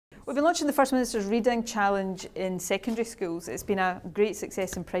We've been launching the First Minister's Reading Challenge in secondary schools. It's been a great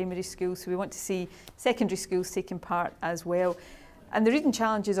success in primary schools, so we want to see secondary schools taking part as well. And the Reading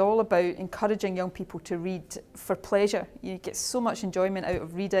Challenge is all about encouraging young people to read for pleasure. You get so much enjoyment out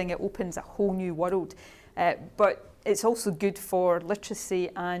of reading, it opens a whole new world. But it's also good for literacy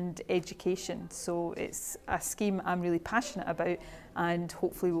and education. So it's a scheme I'm really passionate about, and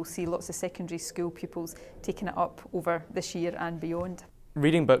hopefully we'll see lots of secondary school pupils taking it up over this year and beyond.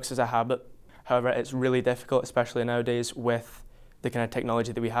 Reading books is a habit. However, it's really difficult, especially nowadays with the kind of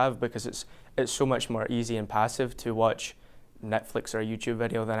technology that we have, because it's so much more easy and passive to watch Netflix or a YouTube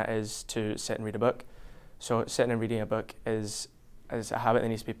video than it is to sit and read a book. So sitting and reading a book is a habit that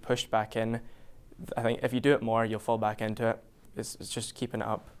needs to be pushed back in. I think if you do it more, you'll fall back into it. It's just keeping it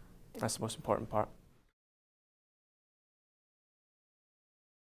up. That's the most important part.